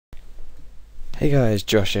Hey guys,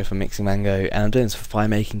 Josh here from Mixing Mango, and I'm doing some fire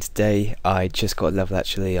making today. I just got a level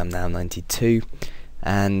actually. I'm now 92,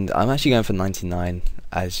 and I'm actually going for 99.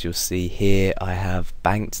 As you'll see here, I have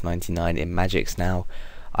banked 99 in magics now.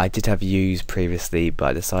 I did have U's previously, but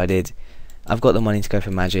I decided I've got the money to go for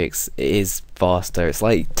magics. It is faster. It's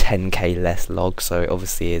like 10k less logs, so it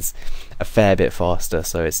obviously is a fair bit faster.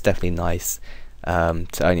 So it's definitely nice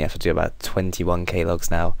to only have to do about 21k logs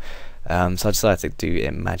now. So I decided to do it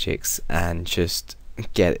in magics and just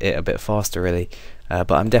get it a bit faster really,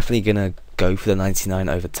 but I'm definitely gonna go for the 99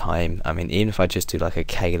 over time. I mean, even if I just do like a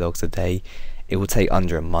k logs a day, it will take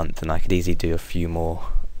under a month, and I could easily do a few more.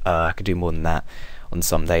 I could do more than that on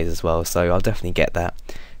some days as well, so I'll definitely get that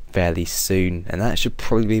fairly soon, and that should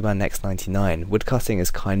probably be my next 99. Woodcutting is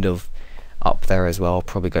kind of up there as well. I'll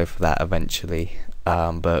probably go for that eventually,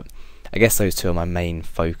 but I guess those two are my main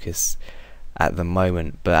focus at the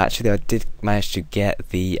moment. But actually I did manage to get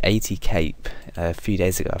the 80 cape a few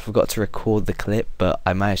days ago. I forgot to record the clip, but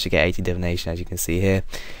I managed to get 80 divination, as you can see here.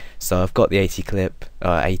 So I've got the 80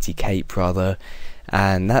 cape rather,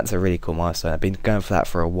 and that's a really cool milestone. I've been going for that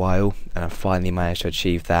for a while, and I finally managed to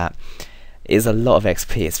achieve that. It is a lot of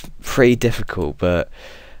XP. It's pretty difficult, but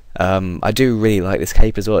I do really like this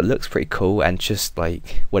cape as well. It looks pretty cool, and just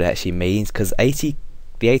like what it actually means, because the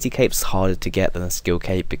 80 cape's harder to get than a skill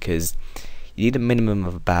cape, because you need a minimum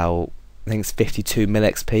of about, I think it's 52 mil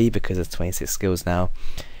XP because of 26 skills now,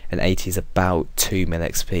 and 80 is about 2 mil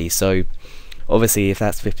XP. So obviously if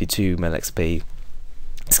that's 52 mil XP,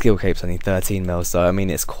 skill cape's only 13 mil, so I mean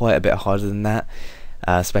it's quite a bit harder than that,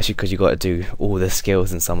 especially because you've got to do all the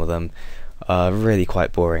skills, and some of them are really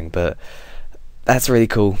quite boring. But that's really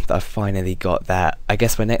cool that I finally got that. I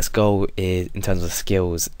guess my next goal is, in terms of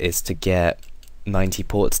skills, is to get 90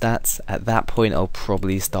 port stats. At that point I'll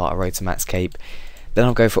probably start a road to max cape, then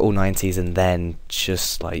I'll go for all 90s, and then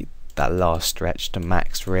just like that last stretch to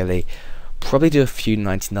max really. Probably do a few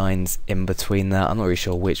 99s in between that. I'm not really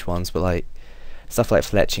sure which ones, but like stuff like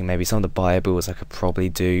fletching, maybe some of the Bibles I could probably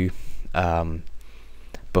do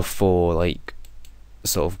before like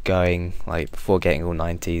sort of going like before getting all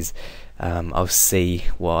 90s. I'll see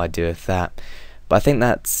what I do with that. But I think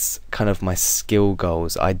that's kind of my skill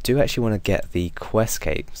goals. I do actually want to get the quest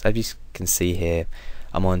cape. So as you can see here,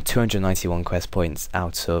 I'm on 291 quest points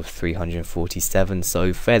out of 347,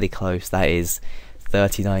 so fairly close. That is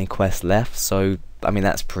 39 quests left, so I mean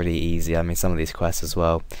that's pretty easy. I mean, some of these quests as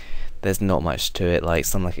well, there's not much to it. Like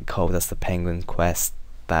something like a Cold, that's the penguin quest,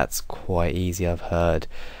 that's quite easy, I've heard.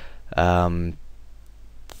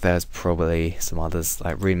 There's probably some others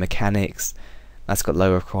like rune mechanics. That's got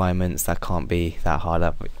low requirements, that can't be that hard.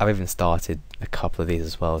 I've even started a couple of these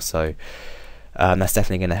as well, so that's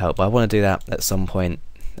definitely going to help. But I want to do that at some point,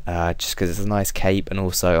 just because it's a nice cape, and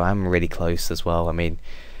also I'm really close as well. I mean,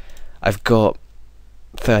 I've got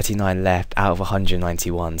 39 left out of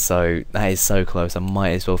 191, so that is so close. I might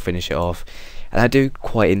as well finish it off. And I do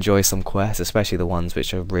quite enjoy some quests, especially the ones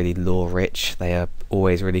which are really lore rich. They are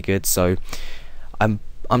always really good, so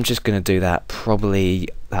I'm just going to do that. Probably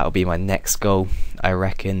that'll be my next goal, I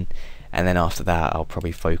reckon, and then after that I'll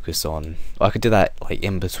probably focus on, well, I could do that like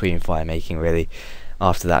in between fire making really.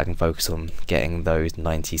 After that I can focus on getting those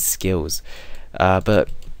 90 skills, but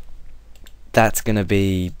that's going to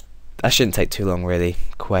be, that shouldn't take too long really.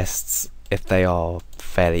 Quests, if they are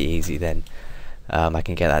fairly easy, then I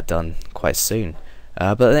can get that done quite soon.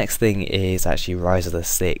 But the next thing is actually Rise of the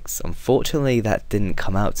Six. Unfortunately that didn't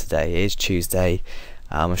come out today. It is Tuesday.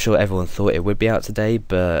 I'm sure everyone thought it would be out today,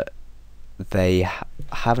 but they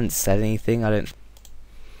haven't said anything.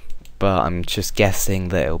 But I'm just guessing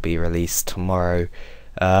that it'll be released tomorrow.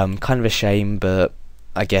 Kind of a shame, but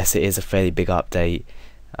I guess it is a fairly big update.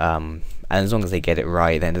 And as long as they get it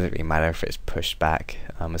right, then it doesn't really matter if it's pushed back.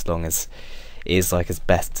 As long as it is like as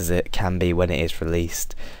best as it can be when it is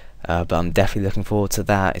released. But I'm definitely looking forward to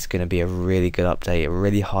that. It's going to be a really good update, a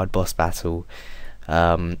really hard boss battle.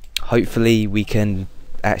 Hopefully we can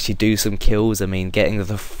actually do some kills. I mean, getting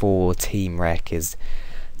the 4 team wreck is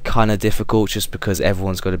kind of difficult just because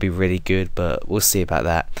everyone's got to be really good, but we'll see about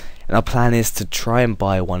that. And our plan is to try and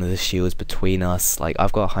buy one of the shields between us. Like,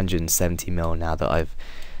 I've got 170 mil now that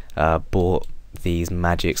I've bought these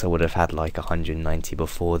magics. I would have had like 190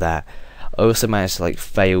 before that. I also managed to like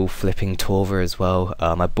fail flipping Torva as well.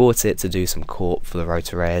 I bought it to do some corp for the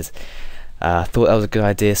rotor rares. Thought that was a good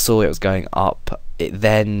idea, saw it was going up. It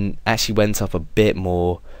then actually went up a bit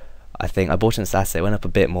more. I think I bought it on Saturday, it went up a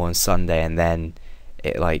bit more on Sunday, and then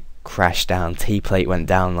it like crashed down. T-plate went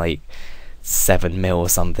down like 7 mil or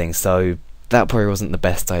something, so that probably wasn't the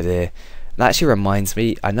best idea. That actually reminds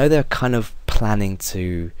me, I know they're kind of planning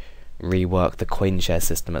to rework the coin share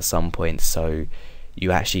system at some point, so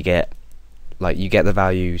you actually get the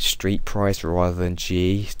value street price rather than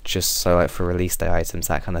G, just so like for release day items,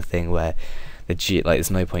 that kind of thing, where the G, like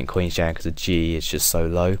there's no point coin sharing because the G is just so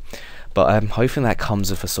low. But I'm hoping that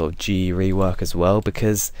comes with a sort of G rework as well,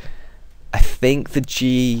 because I think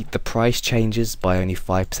the price changes by only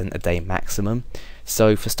 5% a day maximum.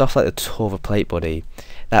 So for stuff like the Torva plate body,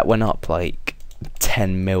 that went up like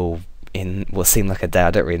 10 mil in what seemed like a day,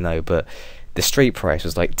 I don't really know, but the street price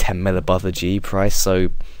was like 10 mil above the G price. So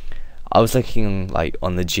I was looking like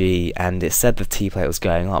on the G, and it said the T plate was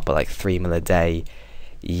going up by like 3 mil a day,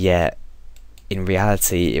 yet in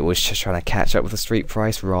reality it was just trying to catch up with the street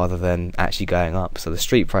price rather than actually going up. So the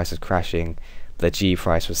street price was crashing, the G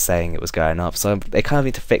price was saying it was going up. So they kind of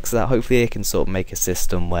need to fix that. Hopefully they can sort of make a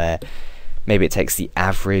system where maybe it takes the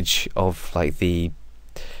average of like the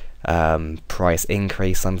price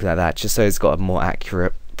increase, something like that, just so it's got a more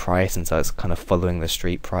accurate price, and so it's kind of following the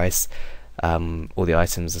street price. All the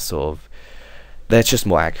items are sort of, they're just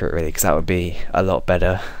more accurate really, because that would be a lot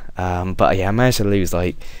better. But yeah, I managed to lose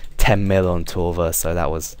like 10 mil on Torva, so I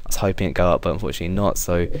was hoping it'd go up, but unfortunately not.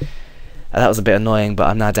 So that was a bit annoying, but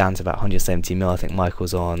I'm now down to about 170 mil. I think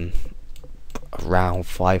Michael's on around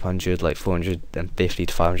 500, like 450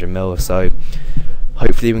 to 500 mil. So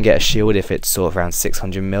hopefully we can get a shield if it's sort of around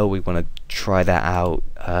 600 mil. We want to try that out,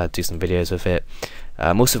 do some videos with it.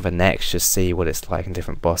 Also for next, just see what it's like in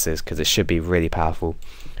different bosses, because it should be really powerful,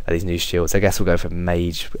 these new shields. I guess we'll go for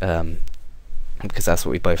mage, because that's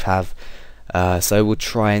what we both have. So we'll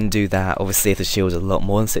try and do that. Obviously if the shield's a lot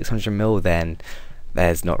more than 600 mil, then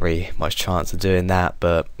there's not really much chance of doing that,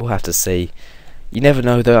 but we'll have to see. You never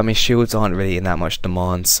know though. I mean, shields aren't really in that much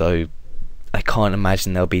demand, so I can't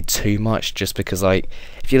imagine there'll be too much, just because like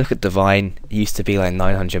if you look at Divine, it used to be like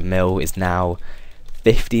 900 mil, is now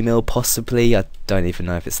 50 mil possibly. I don't even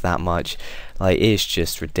know if it's that much. Like, it's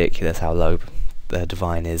just ridiculous how low the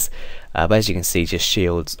Divine is. But as you can see, just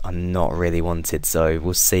shields are not really wanted, so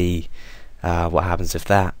we'll see what happens with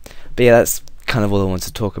that. But yeah, that's kind of all I wanted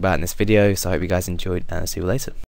to talk about in this video, so I hope you guys enjoyed, and I'll see you later.